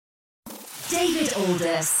David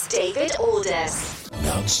Aldous. David Aldous.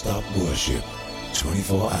 Non-stop worship,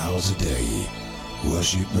 24 hours a day.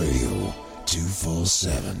 Worship Radio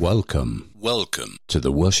 247. Welcome to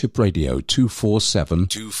the Worship Radio 247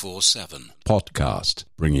 podcast,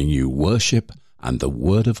 bringing you worship and the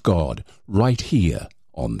Word of God right here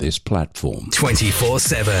on this platform.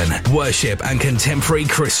 24/7 worship and contemporary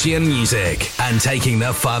Christian music, and taking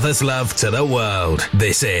the Father's love to the world.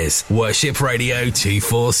 This is Worship Radio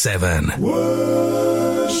 247.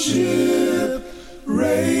 Worship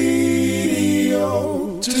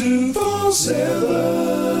Radio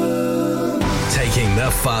 247. Taking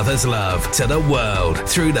the Father's love to the world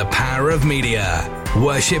through the power of media.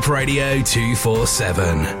 Worship Radio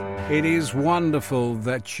 247. It is wonderful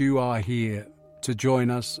that you are here to join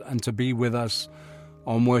us and to be with us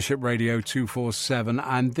on Worship Radio 247.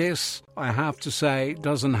 And this, I have to say,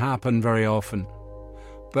 doesn't happen very often.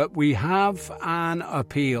 But we have an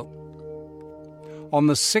appeal. On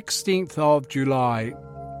the 16th of July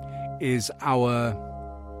is our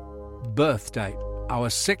birthday, our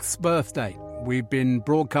 6th birthday. We've been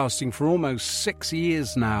broadcasting for almost 6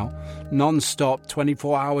 years now, non-stop,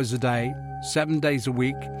 24 hours a day, 7 days a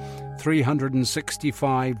week,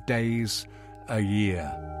 365 days a year.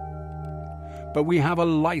 But we have a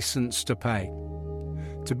license to pay.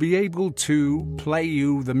 To be able to play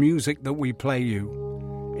you the music that we play you,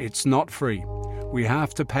 it's not free. We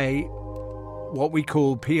have to pay what we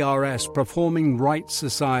call PRS, Performing Rights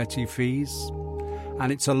Society fees,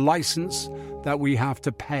 and it's a license that we have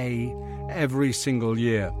to pay every single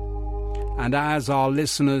year. And as our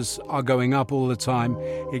listeners are going up all the time,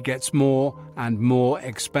 it gets more and more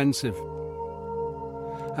expensive.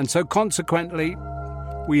 And so consequently,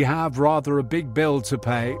 we have rather a big bill to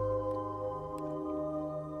pay.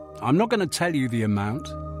 I'm not going to tell you the amount,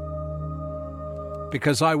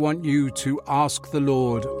 because I want you to ask the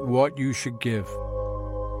Lord what you should give.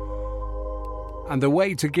 And the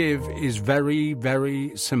way to give is very,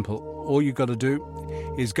 very simple. All you got to do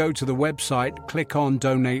is go to the website, click on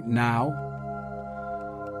Donate Now,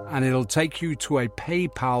 and it'll take you to a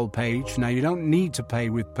PayPal page. Now, you don't need to pay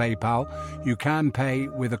with PayPal. You can pay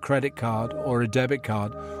with a credit card or a debit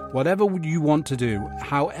card. Whatever you want to do,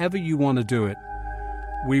 however you want to do it,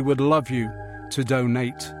 we would love you to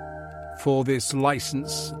donate for this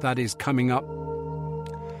license that is coming up.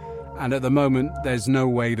 And at the moment, there's no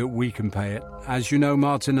way that we can pay it. As you know,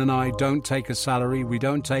 Martin and I don't take a salary. We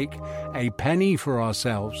don't take a penny for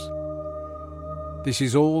ourselves. This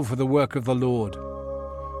is all for the work of the Lord.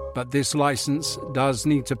 But this license does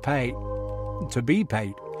need to be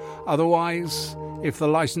paid. Otherwise, if the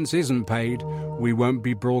license isn't paid, we won't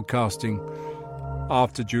be broadcasting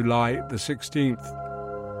after July the 16th.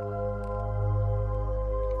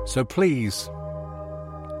 So please,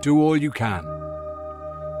 do all you can.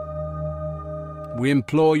 We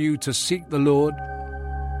implore you to seek the Lord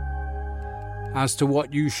as to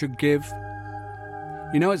what you should give.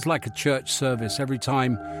 You know, it's like a church service. Every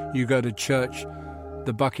time you go to church,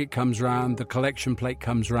 the bucket comes round, the collection plate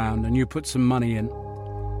comes round, and you put some money in.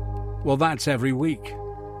 Well, that's every week.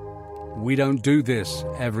 We don't do this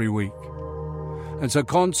every week. And so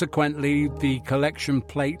consequently, the collection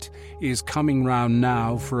plate is coming round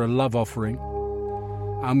now for a love offering.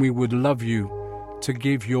 And we would love you to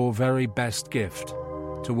give your very best gift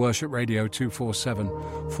to Worship Radio 247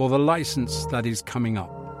 for the license that is coming up.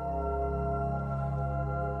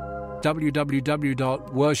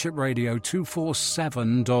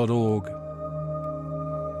 www.worshipradio247.org.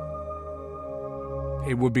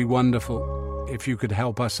 It would be wonderful if you could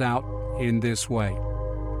help us out in this way.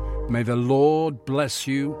 May the Lord bless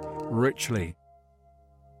you richly.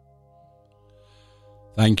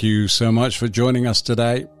 Thank you so much for joining us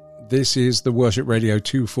today. This is the Worship Radio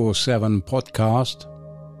 247 podcast.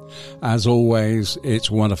 As always, it's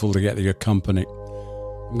wonderful to get your company.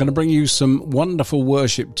 I'm going to bring you some wonderful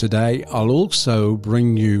worship today. I'll also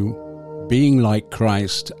bring you Being Like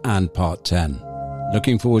Christ and Part 10.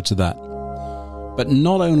 Looking forward to that. But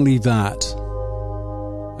not only that,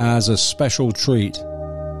 as a special treat,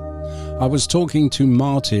 I was talking to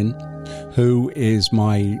Martin, who is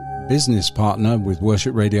my business partner with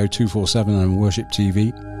Worship Radio 247 and Worship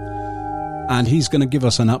TV, and he's going to give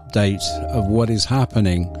us an update of what is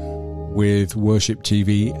happening with Worship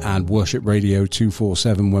TV and Worship Radio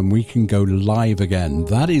 247 when we can go live again.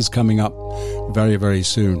 That is coming up very, very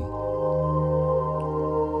soon.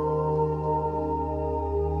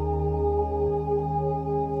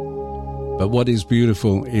 But what is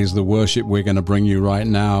beautiful is the worship we're going to bring you right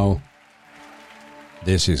now.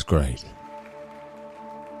 This is great.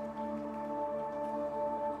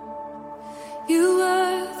 You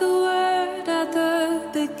were the Word at the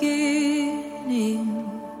beginning. evening,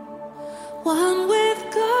 one with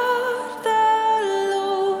God the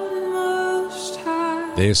Lord Most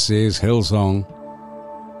High. This is Hillsong.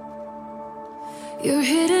 Your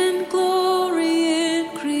hidden glory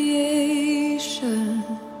in creation,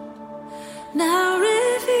 now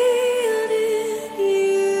revealed in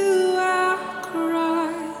you, our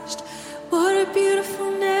Christ. What a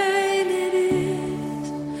beautiful name it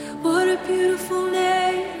is. What a beautiful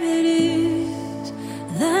name it is.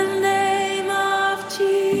 The name of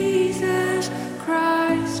Jesus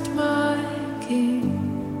Christ, my King.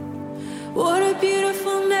 What a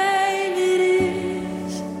beautiful name it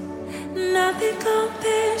is. Nothing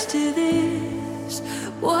compares to this.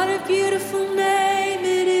 What a beautiful name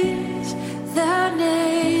it is. The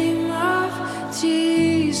name of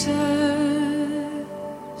Jesus.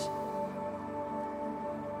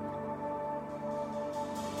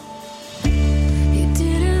 You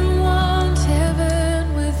didn't want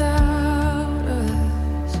heaven without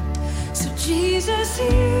us. So Jesus,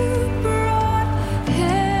 you brought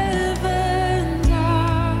heaven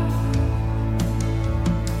down.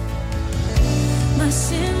 My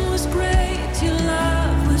sin was great, your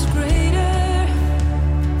love was greater.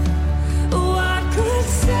 What could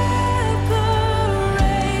separate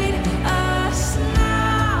us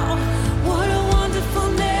now? What a wonderful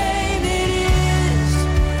name it is.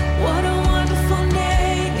 What a wonderful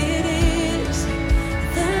name it is.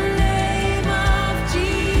 The name of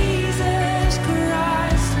Jesus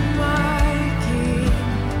Christ, my King.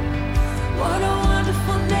 What a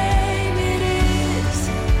wonderful name it is.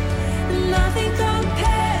 Nothing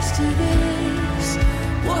compares to this.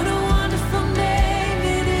 What a wonderful name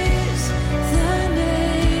it is. The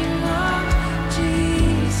name of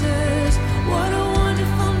Jesus. What a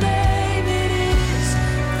wonderful name it is.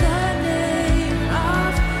 The name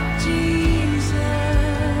of Jesus.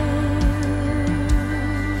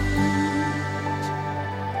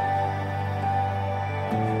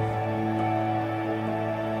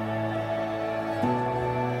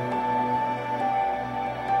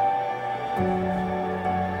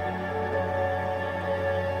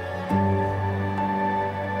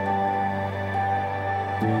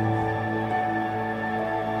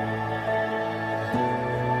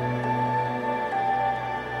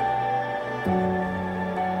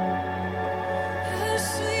 How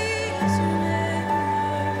sweet is your name,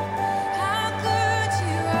 how good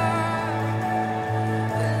you are.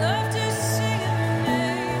 We love to sing of your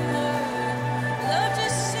name, Lord. Love to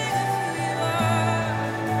sing of who you are.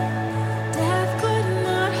 Death could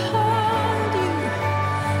not hold you.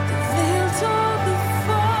 The veil tore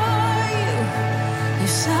before you. You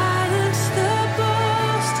silenced the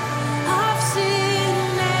boast of sin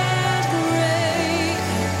and grave.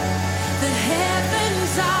 The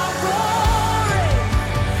heavens are roaring,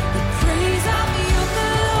 the praise of your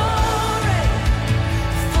glory.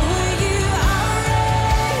 For you are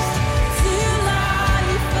raised to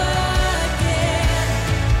life again.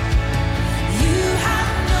 You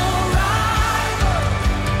have no rival,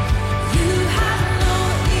 you have no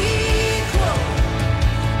equal.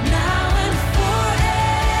 Now and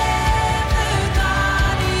forever,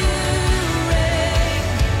 God, you reign.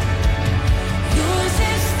 Yours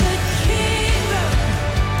is the kingdom,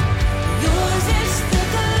 yours is the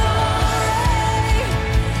glory,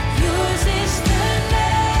 yours is the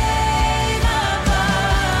name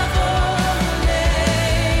above all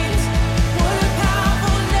names. What a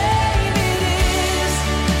powerful name it is.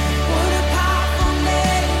 What a powerful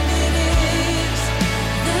name it is.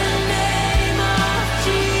 The name of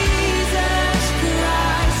Jesus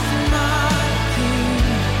Christ, my King.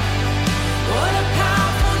 What a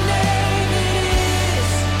powerful name it is.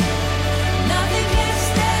 Nothing can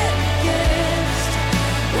stand against.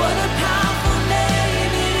 What a powerful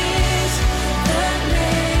name it is. The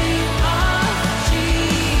name of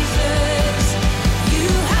Jesus. You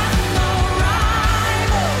have no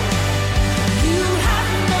rival. You have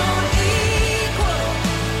no equal.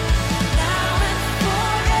 Now and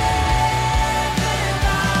forever,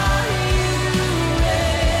 God, you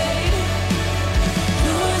reign.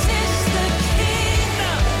 Yours is the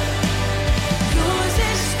kingdom, yours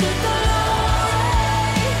is the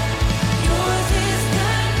glory, yours is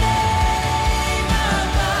the name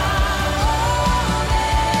above all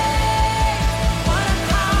names. What a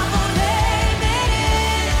powerful name it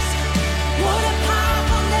is. What a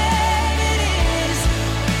powerful name it is.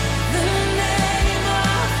 The name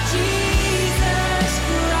of Jesus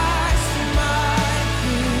Christ, my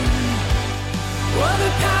King. What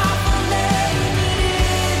a powerful name it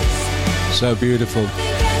is. So beautiful.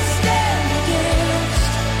 Nothing can stand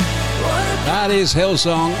against. What a That is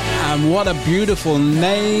Hillsong, and what a beautiful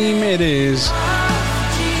name it is.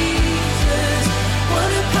 Jesus.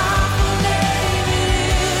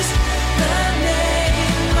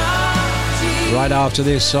 Right after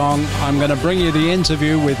this song, I'm going to bring you the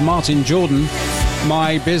interview with Martin Jordan,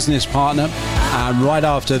 my business partner. And right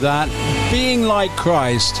after that, Being Like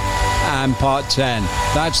Christ and part 10.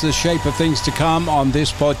 That's the shape of things to come on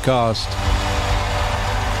this podcast.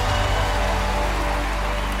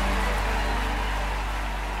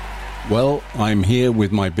 Well, I'm here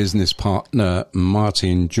with my business partner,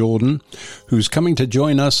 Martin Jordan, who's coming to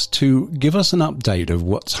join us to give us an update of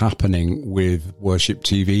what's happening with Worship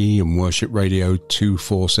TV and Worship Radio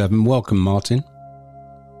 247. Welcome, Martin.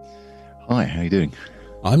 Hi, how are you doing?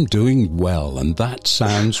 I'm doing well, and that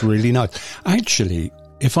sounds really nice. Actually,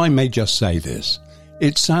 if I may just say this,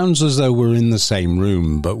 it sounds as though we're in the same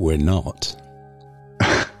room, but we're not.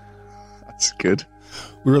 That's good.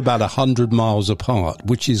 We're about 100 miles apart,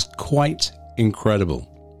 which is quite incredible.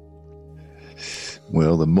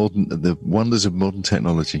 Well, the wonders of modern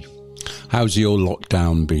technology. How's your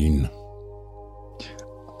lockdown been?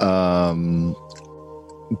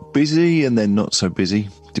 Busy and then not so busy,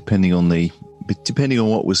 depending on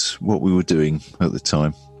what we were doing at the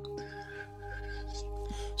time.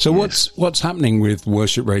 So yes. What's happening with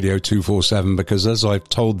Worship Radio 247? Because as I've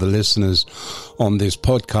told the listeners on this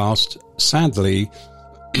podcast, sadly,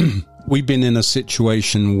 we've been in a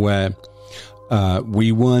situation where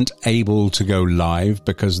we weren't able to go live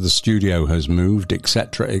because the studio has moved,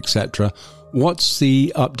 etc., etc. What's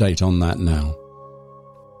the update on that now?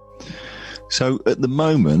 So at the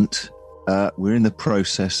moment, we're in the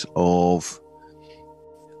process of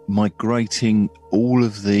migrating all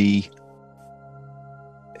of the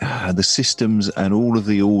systems and all of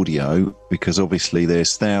the audio, because obviously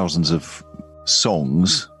there's thousands of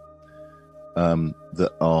songs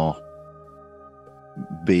that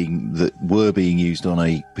were being used on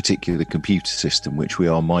a particular computer system, which we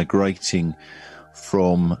are migrating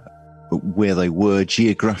from where they were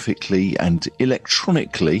geographically and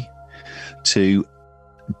electronically to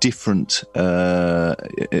different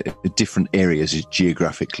areas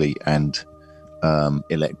geographically and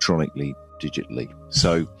electronically, digitally.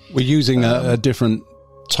 So we're using a different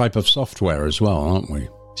type of software as well, aren't we?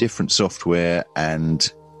 Different software,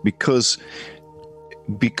 and because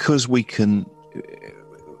we're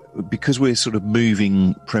sort of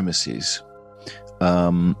moving premises,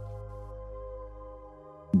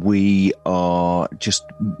 we are just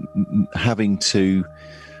having to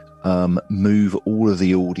move all of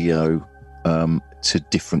the audio to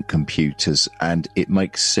different computers, and it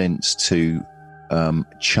makes sense to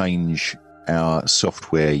change our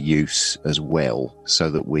software use as well, so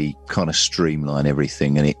that we kind of streamline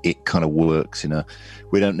everything, and it kind of works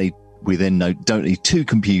we don't need two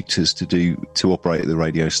computers to operate the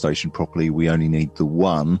radio station properly. We only need the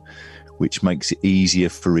one, which makes it easier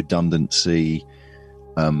for redundancy,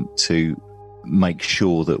 to make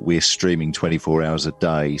sure that we're streaming 24 hours a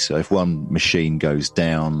day. So if one machine goes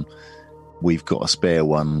down, we've got a spare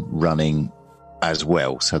one running as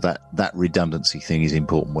well. So that redundancy thing is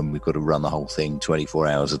important when we've got to run the whole thing 24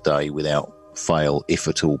 hours a day without fail, if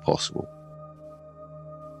at all possible.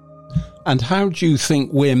 And how do you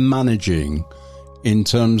think we're managing in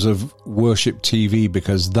terms of Worship TV?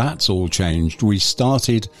 Because that's all changed. We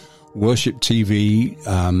started Worship TV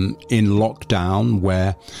in lockdown,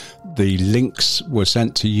 where the links were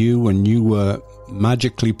sent to you and you were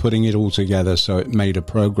magically putting it all together so it made a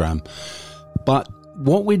program. But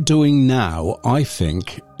what we're doing now, I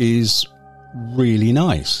think, is really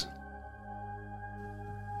nice.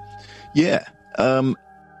 Yeah.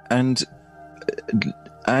 And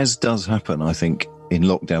as does happen, I think, in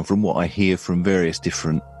lockdown, from what I hear from various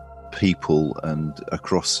different people and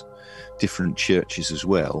across different churches as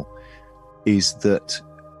well, is that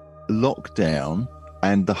lockdown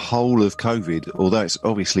and the whole of COVID, although it's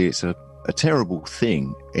a terrible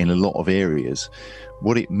thing in a lot of areas,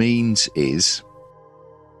 what it means is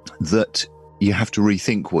that you have to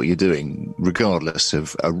rethink what you're doing, regardless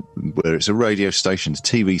of whether it's a radio station, a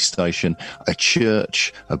TV station, a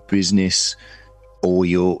church, a business, or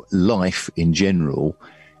your life in general.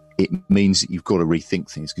 It means that you've got to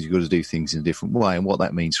rethink things, because you've got to do things in a different way. And what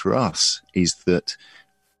that means for us is that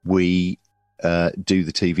we do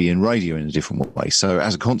the TV and radio in a different way. So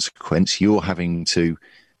as a consequence, you're having to,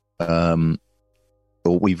 or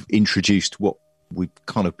we've introduced what we've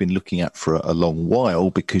kind of been looking at for a long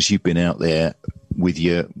while, because you've been out there with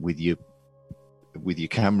your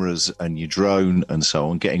cameras and your drone and so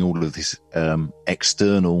on, getting all of this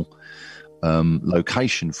external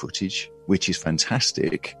location footage, which is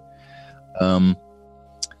fantastic. But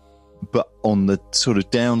on the sort of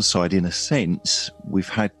downside, in a sense, we've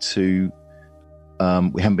had to,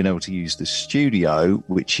 we haven't been able to use the studio,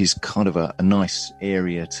 which is kind of a nice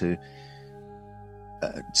area to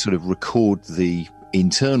sort of record the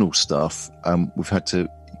internal stuff, we've had to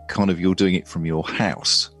you're doing it from your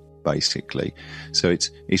house, basically. So it's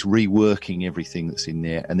reworking everything that's in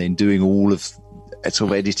there and then doing all of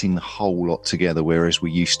sort of editing the whole lot together, whereas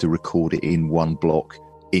we used to record it in one block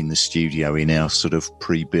in the studio in our sort of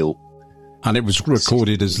pre-built. And it was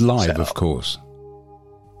recorded as live, setup. Of course.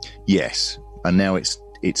 Yes. And now it's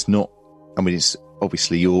not, I mean, it's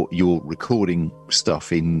obviously you're recording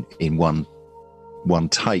stuff in one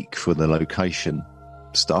take for the location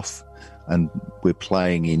stuff, and we're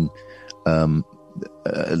playing in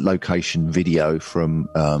location video from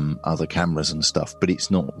other cameras and stuff, but it's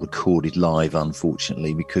not recorded live,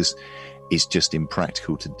 unfortunately, because it's just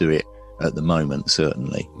impractical to do it at the moment,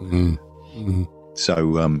 certainly. Mm-hmm.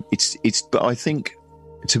 So it's but I think,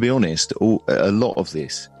 to be honest, a lot of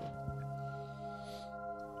this,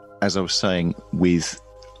 as I was saying, with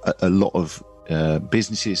a lot of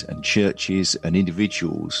businesses and churches and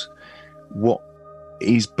individuals, what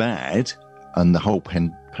is bad, and the whole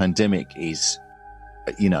pandemic is,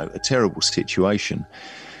 a terrible situation,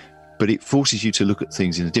 but it forces you to look at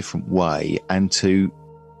things in a different way and to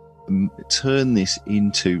turn this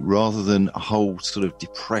into, rather than a whole sort of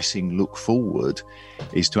depressing look forward,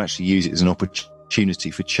 is to actually use it as an opportunity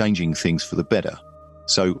for changing things for the better.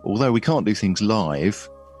 So although we can't do things live,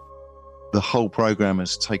 the whole program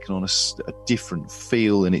has taken on a different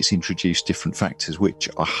feel, and it's introduced different factors, which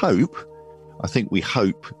I think we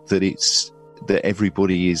hope that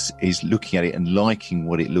everybody is looking at it and liking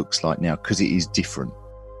what it looks like now, because it is different.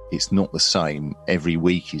 It's not the same. Every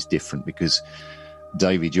week is different, because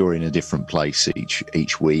David, you're in a different place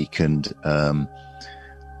each week, and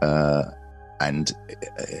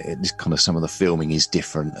this kind of, some of the filming is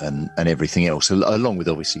different, and everything else, along with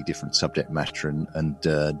obviously different subject matter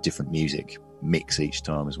and different music mix each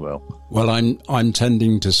time as well. Well, I'm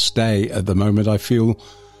tending to stay at the moment. I feel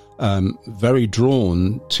very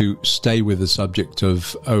drawn to stay with the subject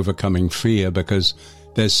of overcoming fear, because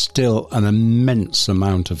there's still an immense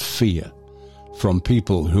amount of fear from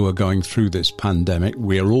people who are going through this pandemic.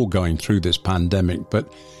 We are all going through this pandemic,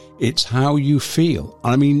 but it's how you feel.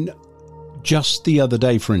 I mean, just the other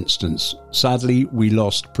day, for instance, sadly, we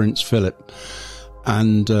lost Prince Philip.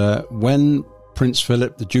 And when Prince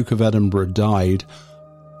Philip, the Duke of Edinburgh, died,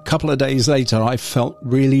 a couple of days later, I felt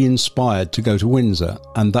really inspired to go to Windsor.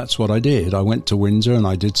 And that's what I did. I went to Windsor and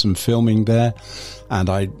I did some filming there, and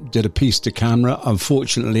I did a piece to camera.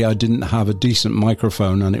 Unfortunately, I didn't have a decent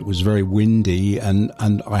microphone, and it was very windy, and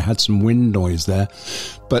I had some wind noise there.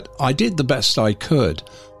 But I did the best I could.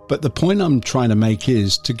 But the point I'm trying to make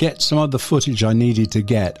is, to get some of the footage I needed to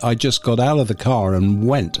get, I just got out of the car and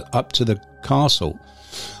went up to the castle.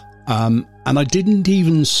 And I didn't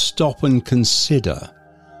even stop and consider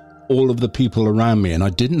all of the people around me, and I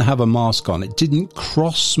didn't have a mask on. It didn't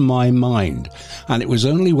cross my mind. And it was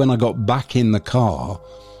only when I got back in the car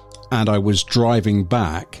and I was driving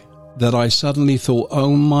back that I suddenly thought,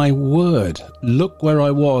 oh my word, look where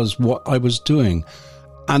I was, what I was doing.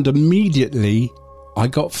 And immediately I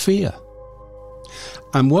got fear.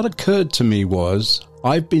 And what occurred to me was,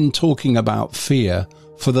 I've been talking about fear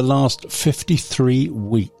for the last 53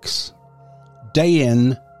 weeks. Day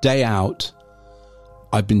in, day out,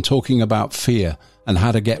 I've been talking about fear and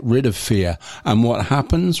how to get rid of fear. And what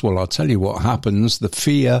happens? Well, I'll tell you what happens. The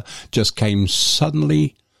fear just came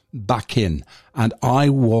suddenly back in, and I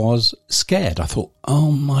was scared. I thought,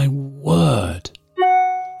 oh my word.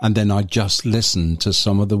 And then I just listened to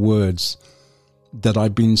some of the words that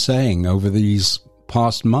I've been saying over these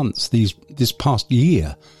past months, this past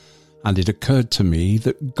year. And it occurred to me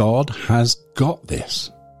that God has got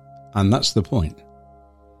this. And that's the point.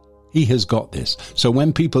 He has got this. So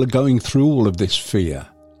when people are going through all of this fear,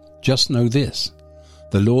 just know this.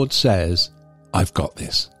 The Lord says, I've got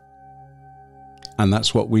this. And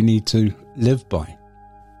that's what we need to live by.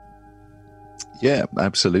 Yeah,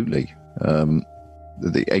 absolutely.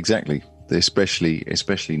 Exactly.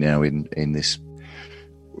 Especially now in this,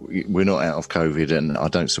 we're not out of COVID, and I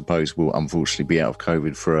don't suppose we'll unfortunately be out of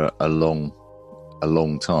COVID for a long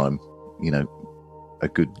time. A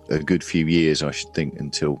good few years, I should think,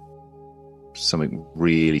 until something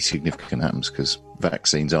really significant happens, because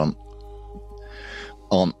vaccines aren't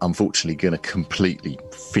unfortunately going to completely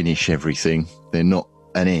finish everything. They're not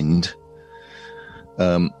an end,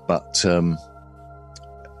 but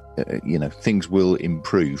things will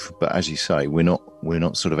improve. But as you say, we're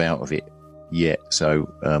not sort of out of it yet.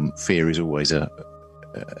 So fear is always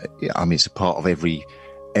it's a part of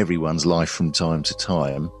everyone's life from time to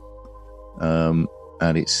time,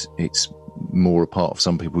 and it's more a part of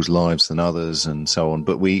some people's lives than others, and so on.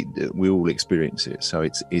 But we all experience it, so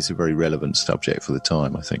it's a very relevant subject for the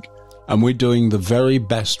time, I think. And we're doing the very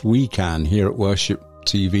best we can here at Worship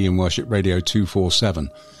TV and Worship Radio 247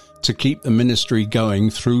 to keep the ministry going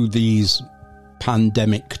through these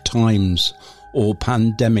pandemic times, or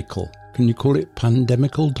pandemical. Can you call it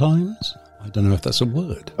pandemical times? I don't know if that's a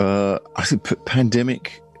word. I think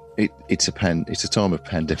pandemic. It's a time of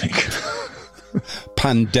pandemic.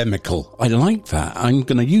 Pandemical. I like that. I'm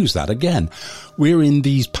going to use that again. We're in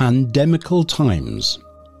these pandemical times,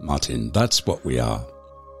 Martin. That's what we are.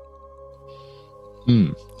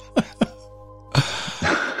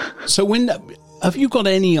 So have you got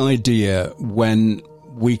any idea when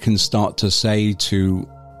we can start to say to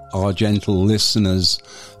our gentle listeners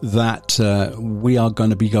that we are going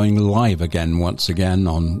to be going live again once again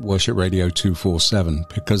on Worship Radio 247?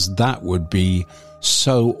 Because that would be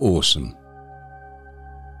so awesome.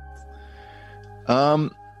 I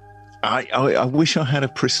wish I had a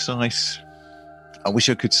precise. I wish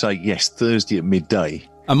I could say yes, Thursday at midday.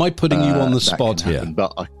 Am I putting you on the spot here?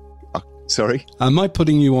 But sorry? Am I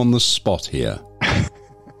putting you on the spot here?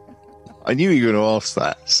 I knew you were going to ask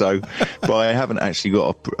that, but I haven't actually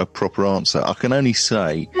got a proper answer. I can only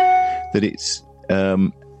say that it's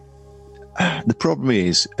the problem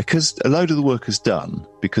is because a load of the work is done,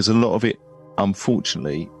 because a lot of it,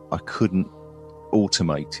 unfortunately, I couldn't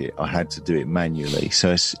automate it. I had to do it manually,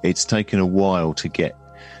 so it's taken a while to get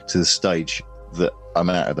to the stage that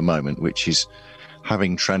I'm at the moment, which is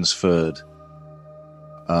having transferred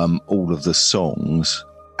all of the songs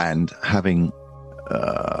and having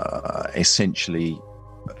essentially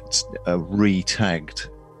re-tagged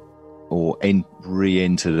or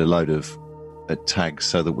re-entered a load of tags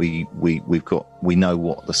so that we know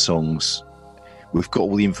what the songs. We've got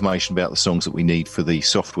all the information about the songs that we need for the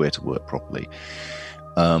software to work properly.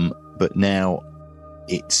 But now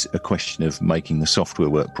it's a question of making the software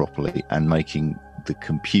work properly and making the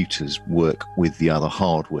computers work with the other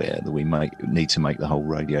hardware that we need to make the whole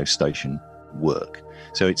radio station work.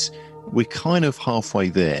 So we're kind of halfway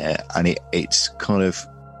there, and it's kind of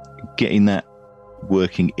getting that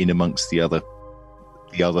working in amongst the other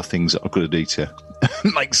things that I've got to do to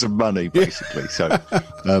make some money, basically. So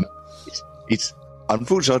it's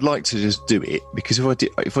unfortunately, I'd like to just do it, because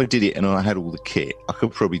if I did it and I had all the kit, I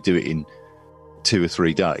could probably do it in 2 or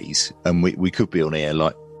 3 days, and we could be on air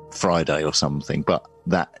like Friday or something. But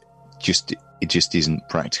that just isn't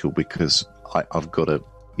practical, because I've got to,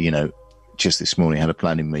 just this morning I had a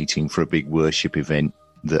planning meeting for a big worship event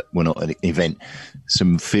not an event,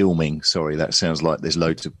 some filming. Sorry, that sounds like there's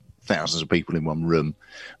loads of thousands of people in one room.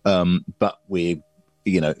 But we're,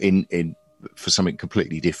 in for something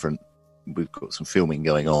completely different. We've got some filming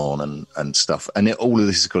going on and stuff. And all of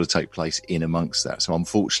this has got to take place in amongst that. So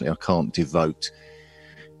unfortunately, I can't devote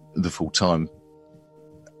the full time,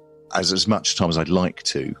 as much time as I'd like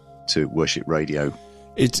to Worship Radio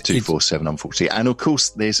 247, unfortunately. And of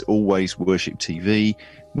course, there's always Worship TV,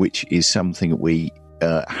 which is something that we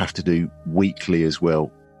have to do weekly as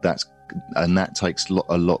well. That takes a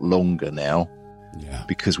lot longer now,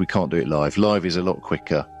 because we can't do it live. Live is a lot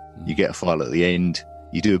quicker. You get a file at the end,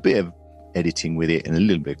 you do a bit of editing with it and a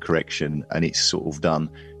little bit of correction, and it's sort of done.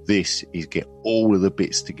 This is get all of the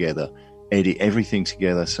bits together, edit everything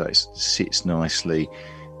together so it sits nicely,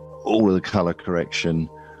 all of the colour correction,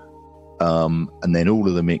 and then all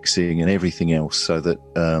of the mixing and everything else, so that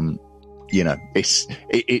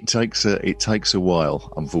it takes a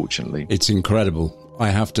while, unfortunately. It's incredible, I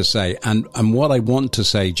have to say. And what I want to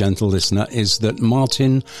say, gentle listener, is that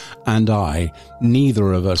Martin and I,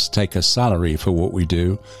 neither of us take a salary for what we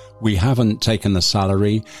do. We haven't taken a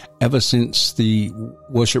salary ever since the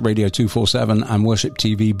Worship Radio 247 and Worship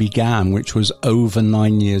TV began, which was over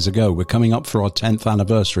 9 years ago. We're coming up for our 10th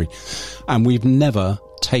anniversary, and we've never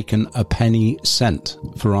taken a penny cent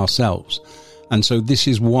for ourselves. And so this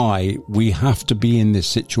is why we have to be in this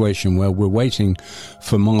situation where we're waiting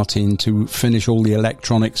for Martin to finish all the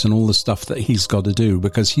electronics and all the stuff that he's got to do,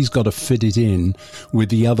 because he's got to fit it in with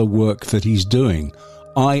the other work that he's doing.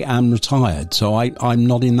 I am retired, so I'm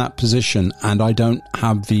not in that position, and I don't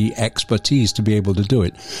have the expertise to be able to do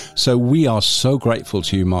it. So we are so grateful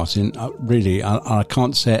to you, Martin. Really, I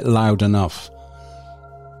can't say it loud enough.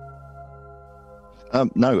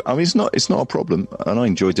 No, I mean, it's not a problem, and I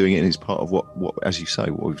enjoy doing it, and it's part of what, as you say,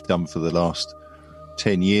 what we've done for the last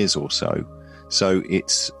 10 years or so. So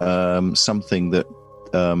it's something that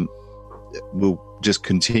will just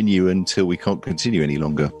continue until we can't continue any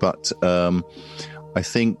longer. But I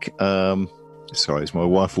think, sorry, it's my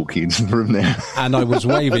wife walking into the room there. And I was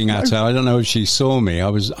waving at her. I don't know if she saw me. I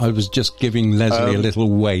was just giving Leslie a little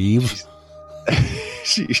wave.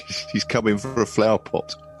 she's coming for a flower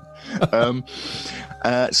pot.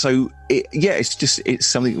 It's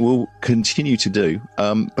something we'll continue to do,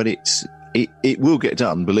 but it will get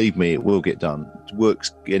done. Believe me, it will get done.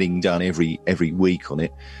 Work's getting done every week on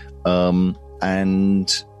it,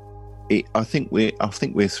 and I think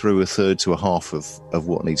we're through a third to a half of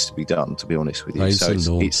what needs to be done. To be honest with you, Praise so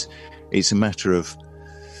the Lord. it's a matter of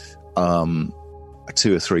 2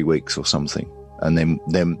 or 3 weeks or something, and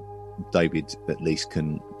then David at least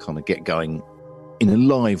can kind of get going in a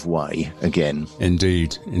live way again.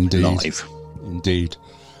 Indeed. Live. Indeed.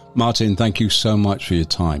 Martin, thank you so much for your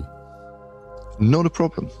time. Not a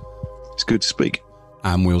problem. It's good to speak.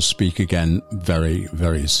 And we'll speak again very,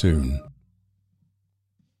 very soon.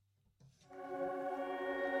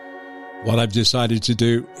 What I've decided to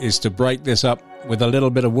do is to break this up with a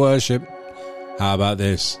little bit of worship. How about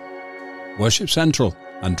this? Worship Central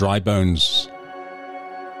and Dry Bones.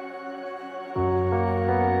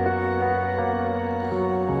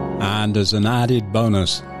 And as an added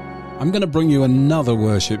bonus, I'm going to bring you another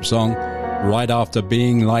worship song right after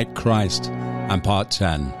Being Like Christ and part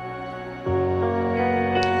 10.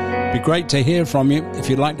 Be great to hear from you. If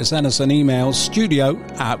you'd like to send us an email,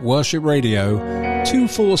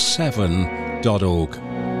 studio@worshipradio247.org.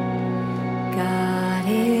 God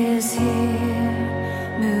is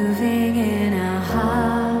here, moving in our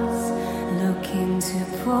hearts, looking to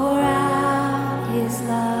pour out His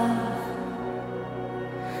love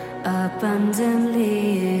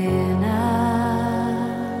abundantly in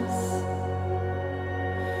us.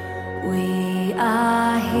 We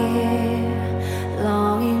are here,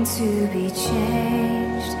 longing to be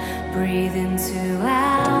changed, breathe into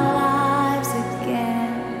our lives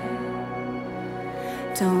again.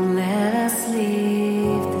 Don't let us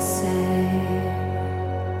leave the same.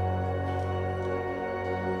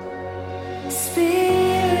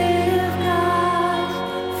 Spirit of God,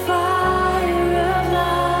 fire of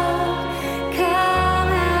love, come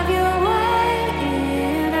have your way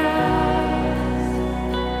in us.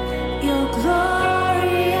 Your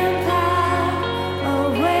glory and power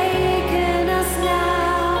awaken us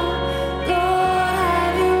now. Lord,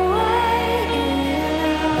 have your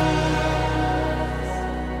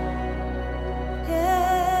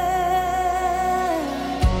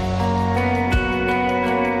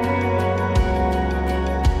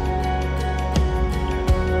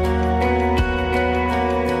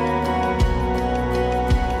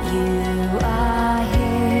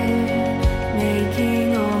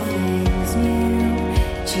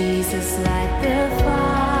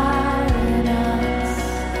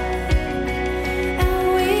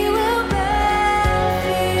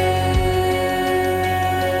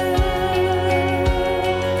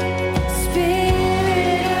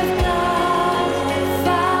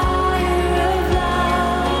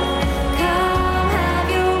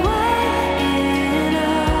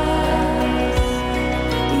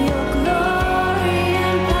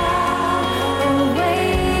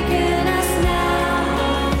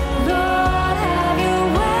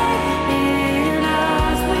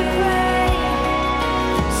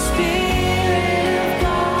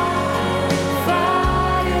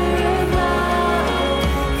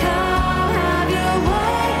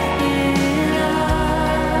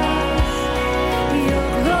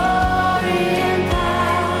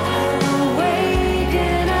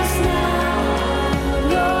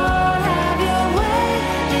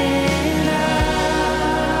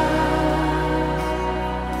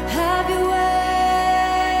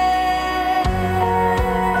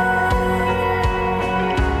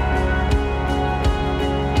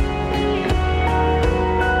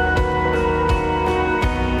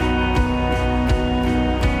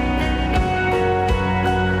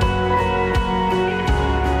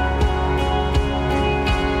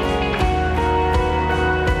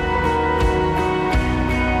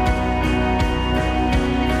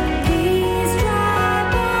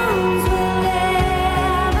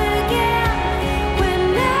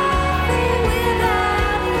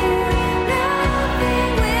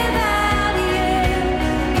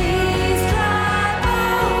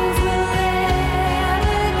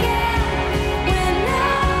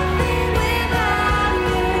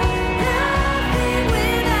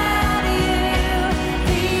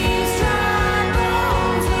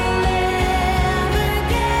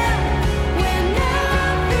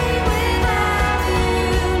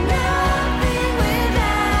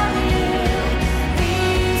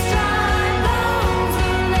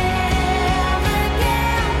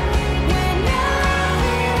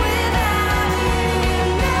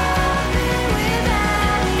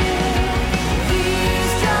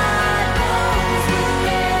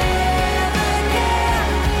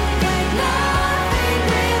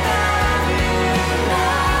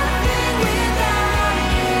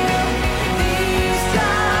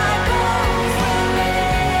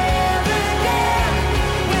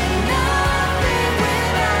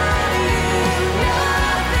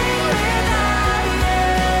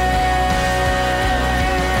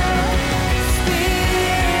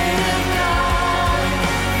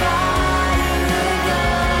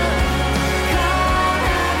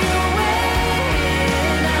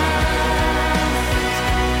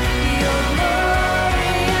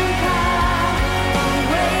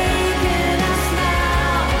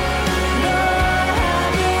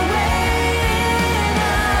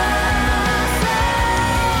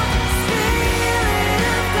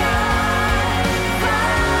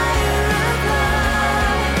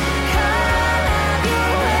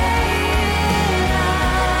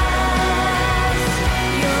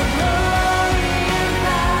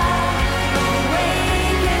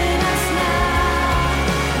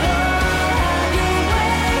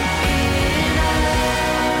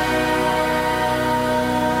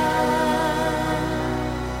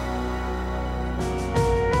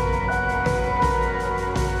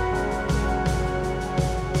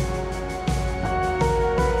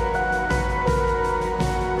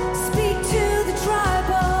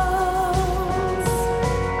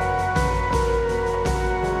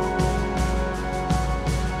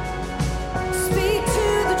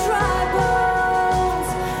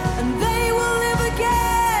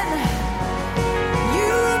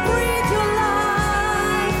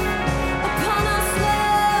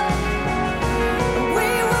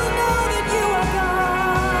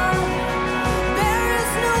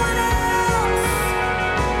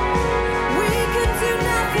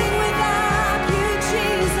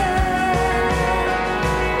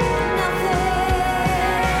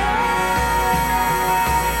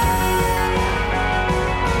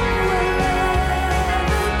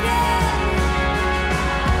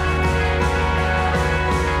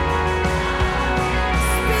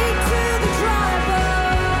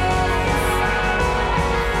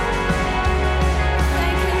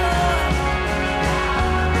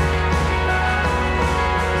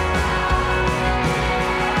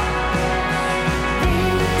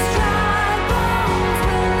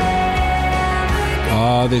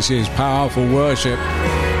Oh, this is powerful worship.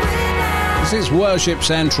 This is Worship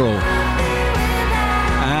Central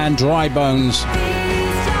and Dry Bones.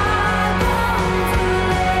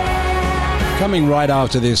 Coming right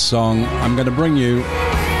after this song, I'm going to bring you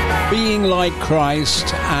Being Like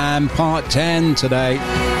Christ and Part 10 today.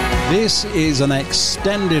 This is an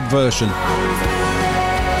extended version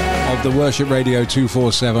of the Worship Radio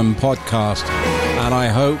 247 podcast, and I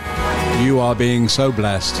hope you are being so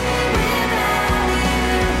blessed.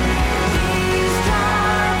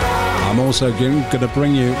 I'm also going to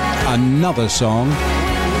bring you another song,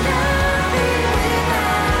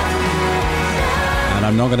 and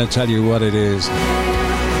I'm not going to tell you what it is.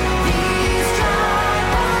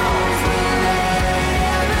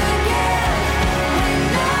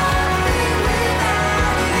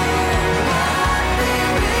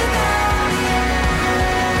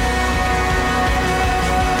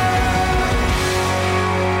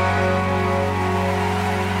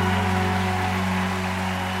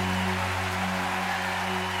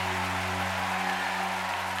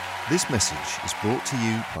 This message is brought to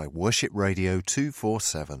you by Worship Radio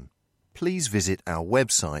 247. Please visit our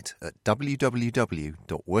website at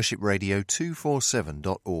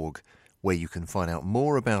www.worshipradio247.org, where you can find out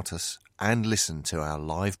more about us and listen to our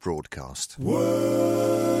live broadcast.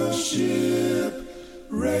 Worship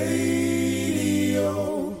Radio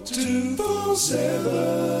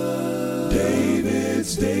 247.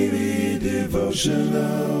 David's Daily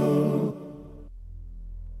Devotional.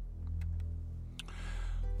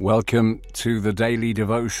 Welcome to the Daily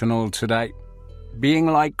Devotional today, Being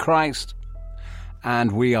Like Christ,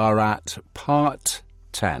 and we are at Part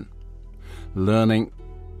 10, learning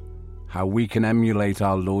how we can emulate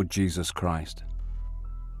our Lord Jesus Christ.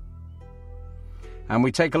 And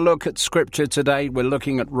we take a look at Scripture today. We're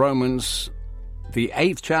looking at Romans, the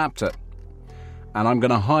 8th chapter, and I'm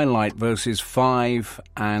going to highlight verses 5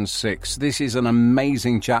 and 6. This is an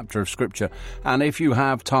amazing chapter of Scripture, and if you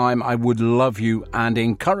have time, I would love you and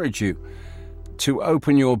encourage you to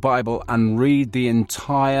open your Bible and read the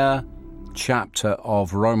entire chapter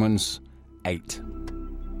of Romans 8.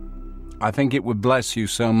 I think it would bless you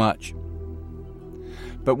so much.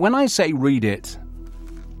 But when I say read it,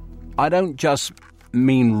 I don't just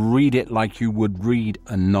mean read it like you would read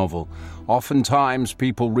a novel. Oftentimes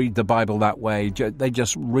people read the Bible that way. They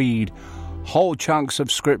just read whole chunks of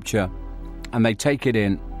Scripture and they take it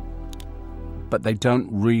in, but they don't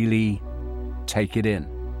really take it in,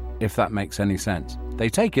 if that makes any sense. They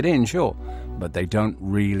take it in, sure, but they don't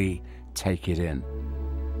really take it in.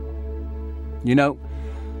 You know,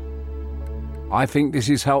 I think this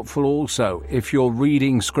is helpful also. If you're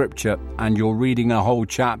reading Scripture and you're reading a whole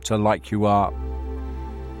chapter like you are,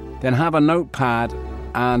 then have a notepad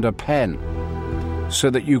and a pen so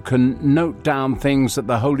that you can note down things that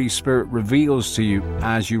the Holy Spirit reveals to you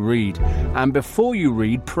as you read. And before you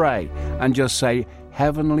read, pray and just say,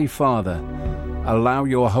 Heavenly Father, allow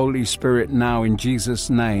your Holy Spirit now in Jesus'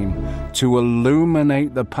 name to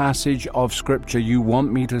illuminate the passage of Scripture you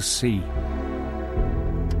want me to see.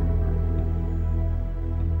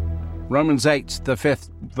 Romans 8, the 5th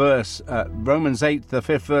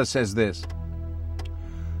verse says this: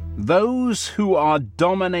 Those who are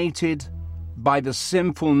dominated by the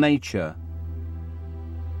sinful nature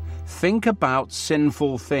think about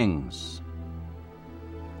sinful things,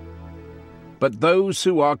 but those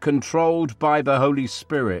who are controlled by the Holy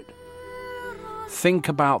Spirit think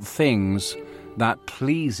about things that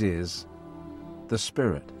pleases the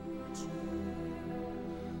Spirit.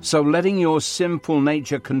 So letting your sinful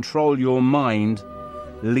nature control your mind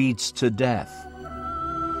leads to death.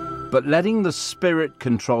 But letting the Spirit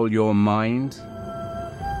control your mind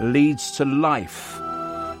leads to life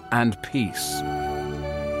and peace.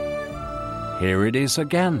 Here it is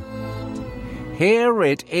again. Here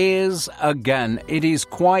it is again. It is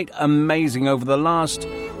quite amazing. Over the last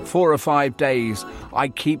 4 or 5 days, I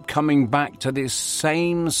keep coming back to this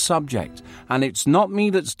same subject. And it's not me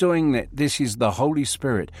that's doing it. This is the Holy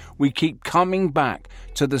Spirit. We keep coming back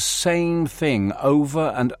to the same thing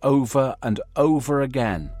over and over and over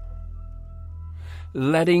again.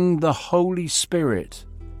 Letting the Holy Spirit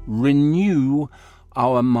renew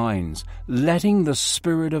our minds. Letting the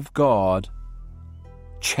Spirit of God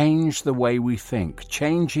change the way we think.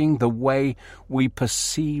 Changing the way we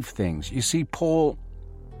perceive things. You see, Paul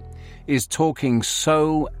is talking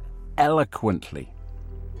so eloquently.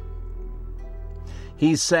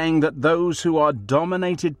 He's saying that those who are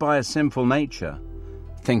dominated by a sinful nature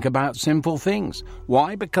think about sinful things.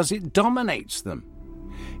 Why? Because it dominates them.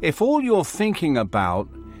 If all you're thinking about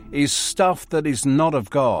is stuff that is not of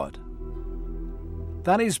God,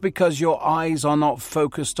 that is because your eyes are not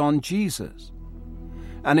focused on Jesus.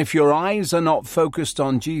 And if your eyes are not focused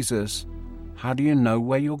on Jesus, how do you know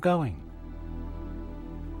where you're going?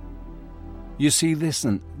 You see,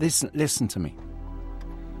 listen to me.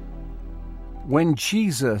 When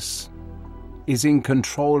Jesus is in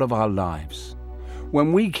control of our lives,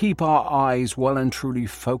 when we keep our eyes well and truly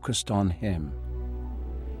focused on Him,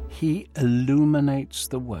 He illuminates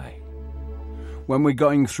the way. When we're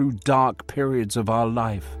going through dark periods of our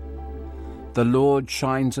life, the Lord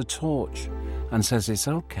shines a torch and says, it's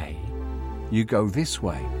okay, you go this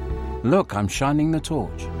way. Look, I'm shining the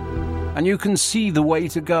torch. And you can see the way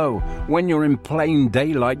to go. When you're in plain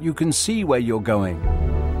daylight, you can see where you're going.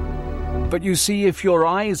 But you see, if your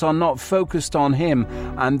eyes are not focused on Him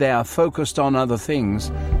and they are focused on other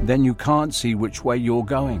things, then you can't see which way you're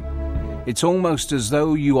going. It's almost as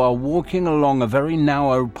though you are walking along a very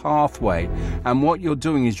narrow pathway, and what you're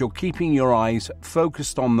doing is you're keeping your eyes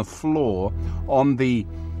focused on the floor, on the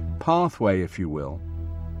pathway, if you will.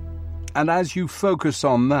 And as you focus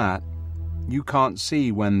on that, you can't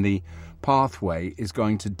see when the pathway is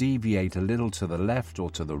going to deviate a little to the left or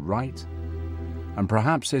to the right. And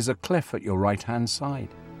perhaps there's a cliff at your right-hand side.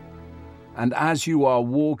 And as you are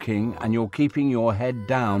walking and you're keeping your head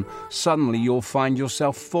down, suddenly you'll find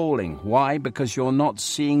yourself falling. Why? Because you're not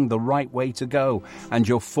seeing the right way to go and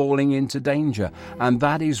you're falling into danger. And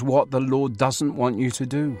that is what the Lord doesn't want you to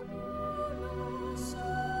do.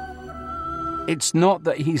 It's not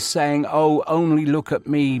that He's saying, oh, only look at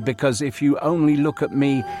me, because if you only look at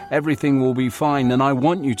me, everything will be fine and I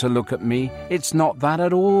want you to look at me. It's not that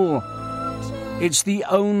at all. It's the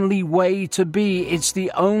only way to be. It's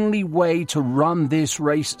the only way to run this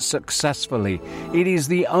race successfully. It is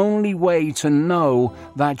the only way to know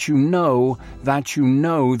that you know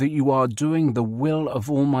that you are doing the will of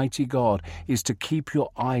Almighty God, is to keep your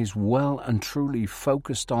eyes well and truly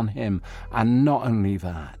focused on Him. And not only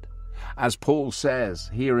that, as Paul says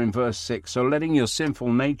here in verse 6, so letting your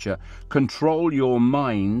sinful nature control your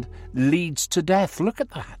mind leads to death. Look at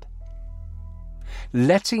that.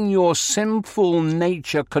 Letting your sinful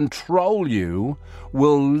nature control you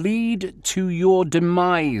will lead to your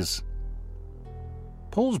demise.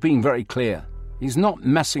 Paul's being very clear. He's not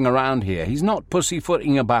messing around here. He's not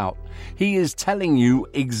pussyfooting about. He is telling you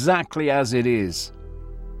exactly as it is.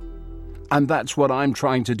 And that's what I'm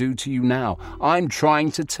trying to do to you now. I'm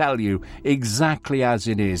trying to tell you exactly as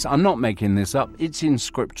it is. I'm not making this up. It's in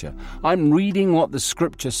Scripture. I'm reading what the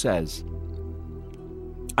Scripture says.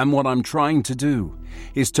 And what I'm trying to do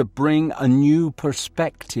is to bring a new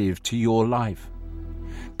perspective to your life.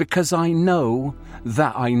 Because I know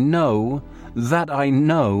that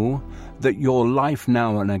your life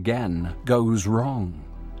now and again goes wrong.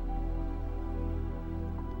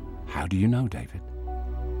 How do you know, David?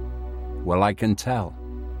 Well, I can tell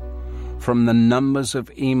from the numbers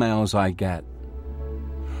of emails I get,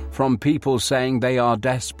 from people saying they are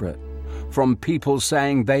desperate, from people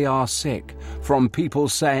saying they are sick, from people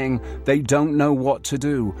saying they don't know what to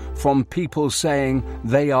do, from people saying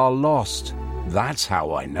they are lost. That's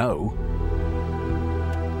how I know.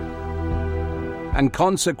 And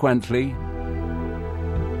consequently,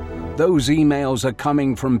 those emails are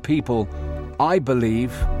coming from people, I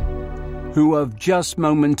believe, who have just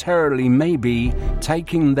momentarily maybe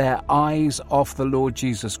taken their eyes off the Lord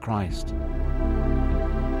Jesus Christ.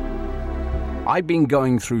 I've been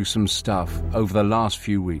going through some stuff over the last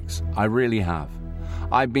few weeks. I really have.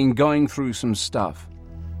 I've been going through some stuff.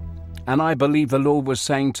 And I believe the Lord was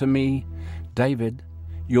saying to me, David,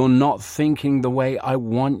 you're not thinking the way I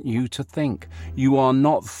want you to think. You are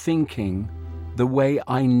not thinking the way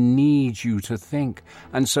I need you to think.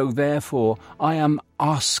 And so therefore, I am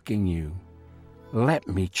asking you, let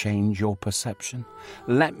me change your perception.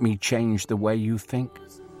 Let me change the way you think.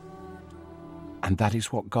 And that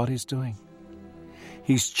is what God is doing.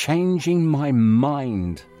 He's changing my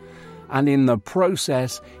mind. And in the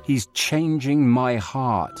process, He's changing my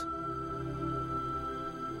heart.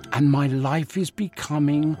 And my life is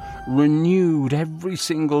becoming renewed every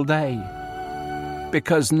single day.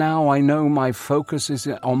 Because now I know my focus is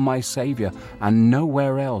on my Savior and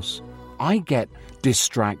nowhere else. I get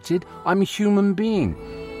distracted. I'm a human being.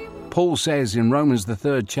 Paul says in Romans the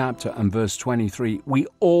 3rd chapter and verse 23, we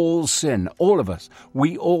all sin, all of us,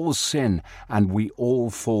 we all sin and we all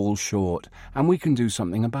fall short. And we can do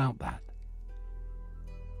something about that.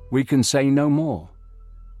 We can say no more.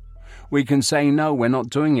 We can say, no, we're not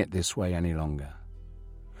doing it this way any longer.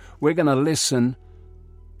 We're going to listen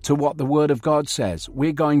to what the Word of God says.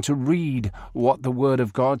 We're going to read what the Word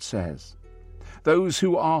of God says. Those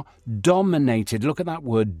who are dominated, look at that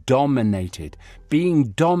word, dominated, being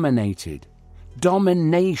dominated,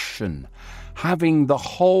 domination. having the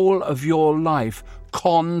whole of your life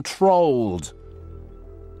controlled.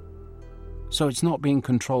 So it's not being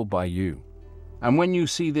controlled by you. And when you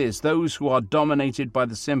see this, those who are dominated by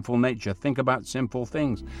the sinful nature, think about sinful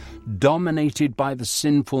things. Dominated by the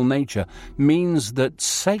sinful nature means that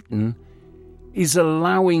Satan is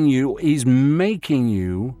allowing you, is making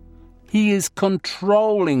you, he is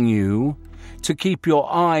controlling you to keep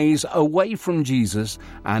your eyes away from Jesus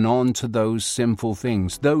and on to those sinful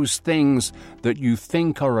things, those things that you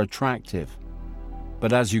think are attractive.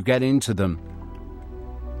 But as you get into them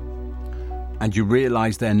and you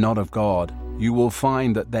realize they're not of God, you will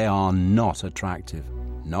find that they are not attractive.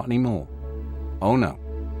 Not anymore. Oh no.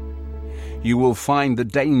 You will find the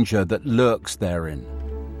danger that lurks therein.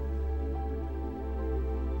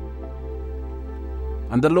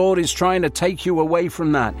 And the Lord is trying to take you away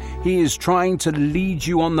from that. He is trying to lead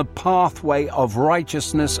you on the pathway of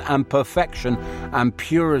righteousness and perfection and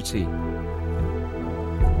purity.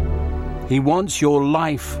 He wants your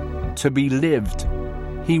life to be lived.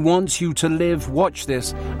 He wants you to live, watch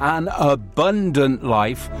this, an abundant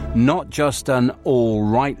life, not just an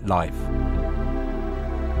all-right life.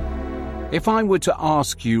 If I were to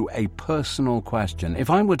ask you a personal question, if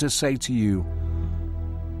I were to say to you,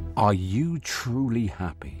 are you truly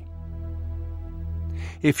happy?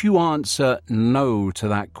 If you answer no to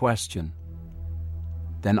that question,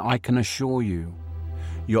 then I can assure you,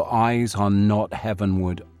 your eyes are not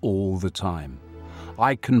heavenward all the time.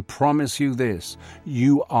 I can promise you this,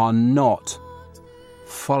 you are not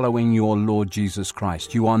following your Lord Jesus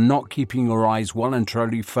Christ. You are not keeping your eyes well and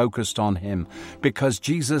truly focused on Him, because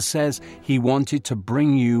Jesus says He wanted to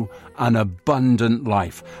bring you an abundant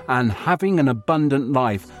life. And having an abundant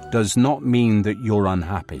life does not mean that you're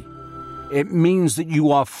unhappy. It means that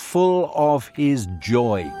you are full of His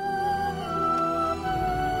joy.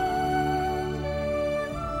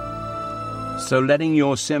 So letting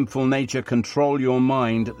your sinful nature control your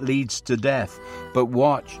mind leads to death. But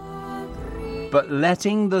watch. But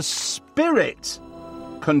letting the Spirit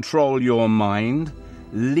control your mind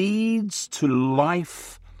leads to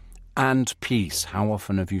life and peace. How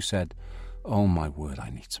often have you said, oh my word,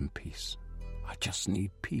 I need some peace. I just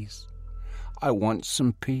need peace. I want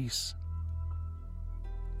some peace.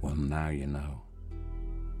 Well, now you know.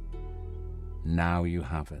 Now you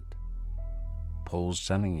have it. Paul's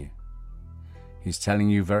telling you. He's telling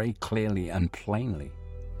you very clearly and plainly,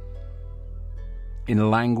 in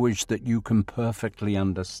language that you can perfectly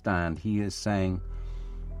understand. He is saying,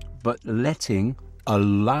 but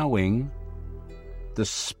allowing the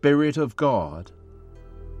Spirit of God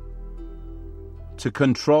to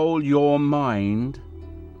control your mind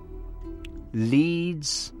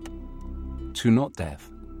leads to not death,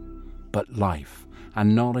 but life.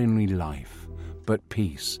 And not only life, but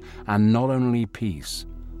peace. And not only peace,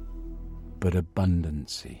 but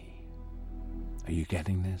abundancy. Are you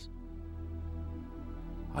getting this?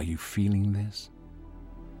 Are you feeling this?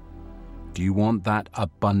 Do you want that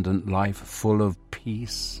abundant life full of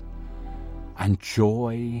peace and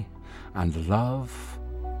joy and love?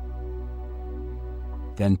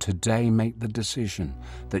 Then today make the decision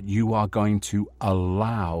that you are going to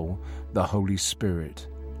allow the Holy Spirit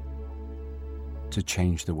to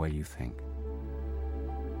change the way you think.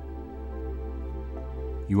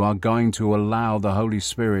 You are going to allow the Holy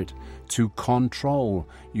Spirit to control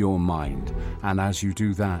your mind. And as you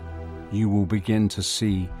do that, you will begin to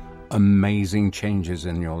see amazing changes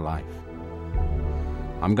in your life.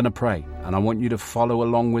 I'm going to pray, and I want you to follow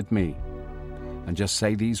along with me and just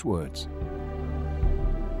say these words.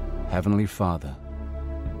 Heavenly Father,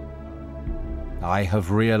 I have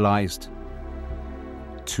realized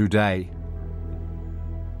today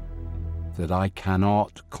that I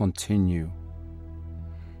cannot continue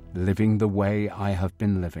living the way I have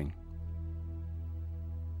been living.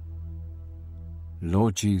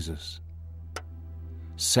 Lord Jesus,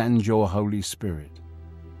 send your Holy Spirit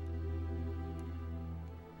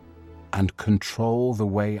and control the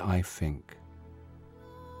way I think.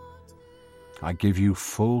 I give you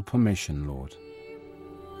full permission, Lord,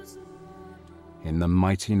 in the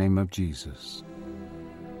mighty name of Jesus.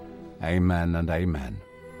 Amen and amen.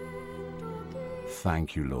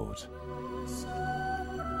 Thank you, Lord.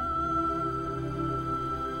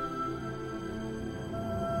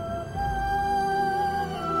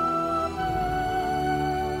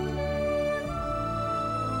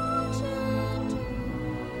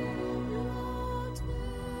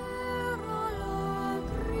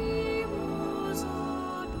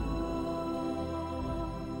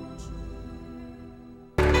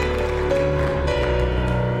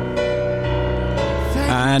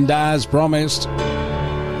 And as promised,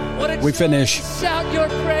 What a We finish Shout your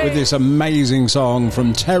praise. with this amazing song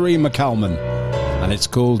from Terry McCalman, and it's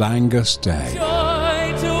called Angus Day.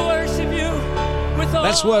 Joy to worship you with all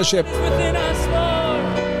Let's worship. that's within us, Lord.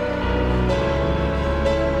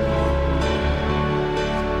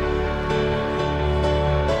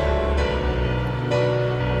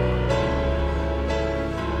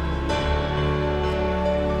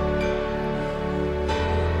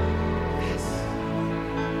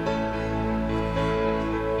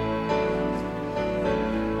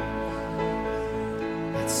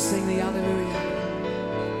 Let's sing the hallelujah.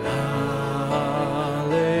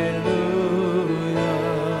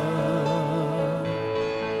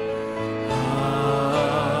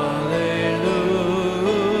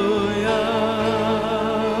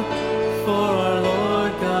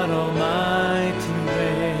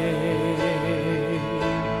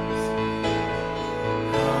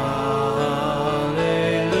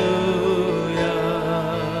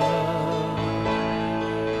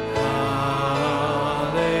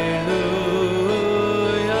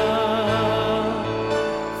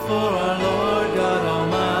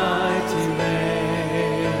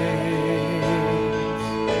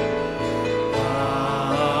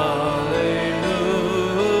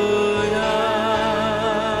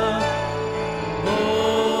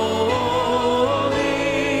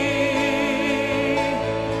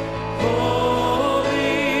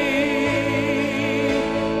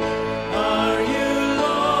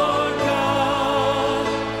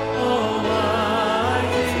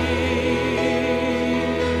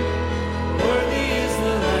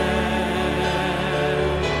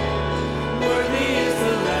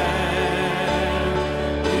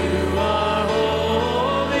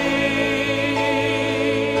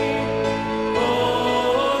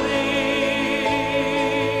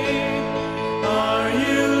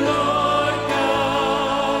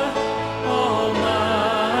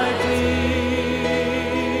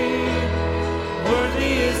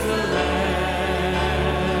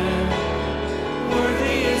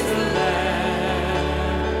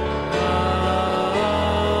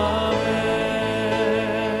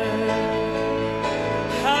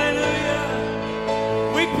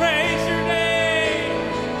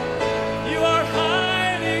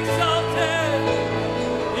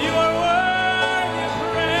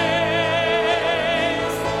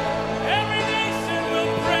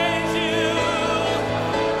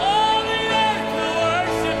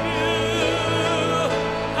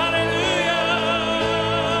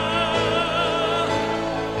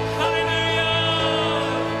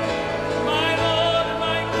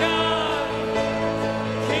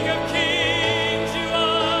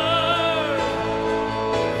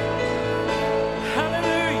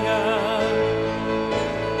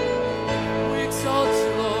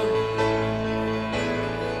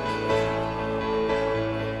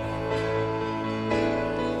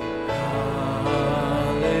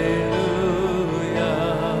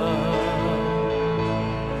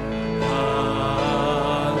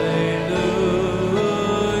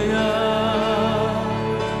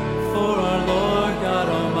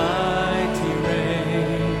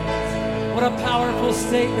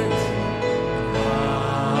 Statement.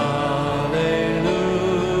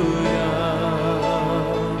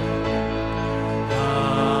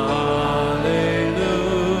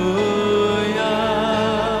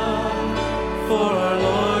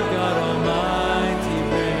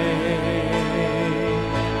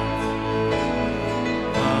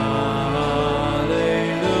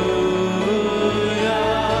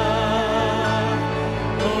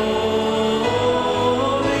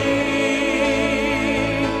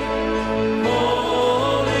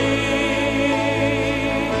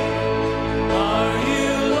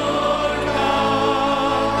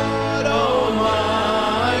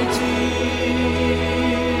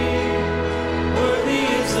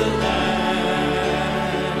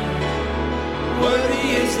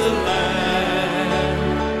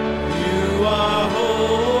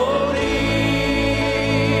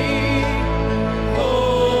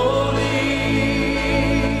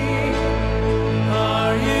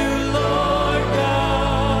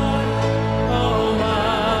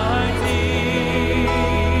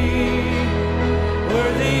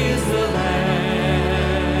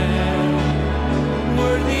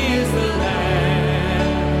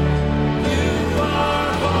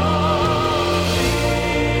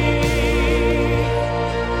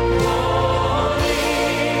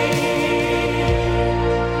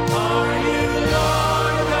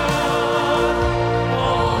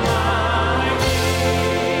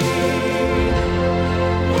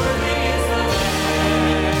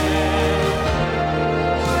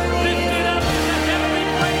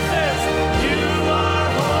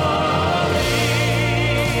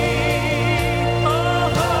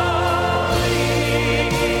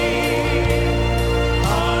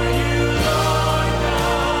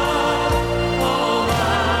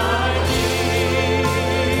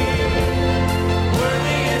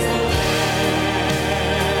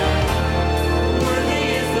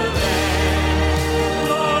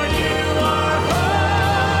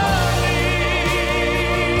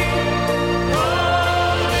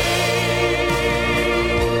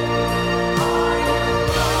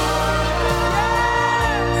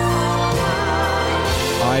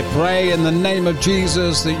 pray in the name of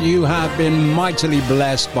Jesus that you have been mightily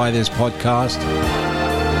blessed by this podcast.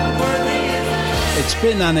 It's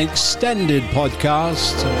been an extended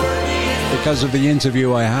podcast because of the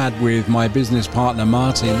interview I had with my business partner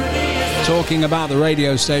Martin, talking about the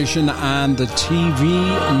radio station and the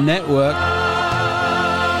TV network.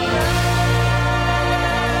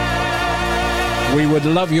 We would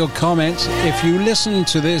love your comments. If you listen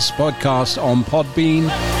to this podcast on Podbean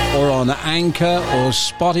or on Anchor or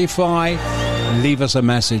Spotify, leave us a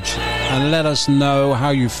message and let us know how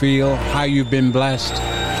you feel, how you've been blessed.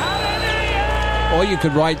 Or you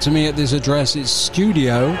could write to me at this address. It's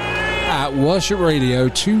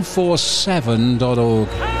studio@worshipradio247.org.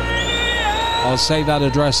 I'll say that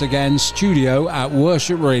address again,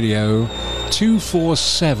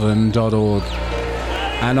 studio@worshipradio247.org.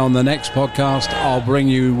 And on the next podcast, I'll bring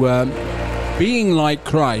you Being Like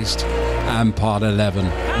Christ and Part 11.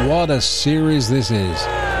 What a series this is.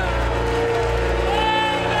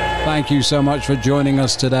 Thank you so much for joining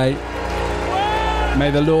us today.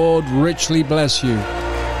 May the Lord richly bless you.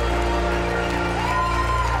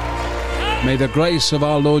 May the grace of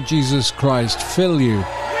our Lord Jesus Christ fill you,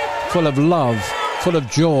 full of love, full of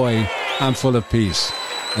joy, and full of peace.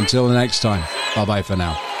 Until the next time, bye-bye for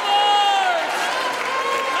now.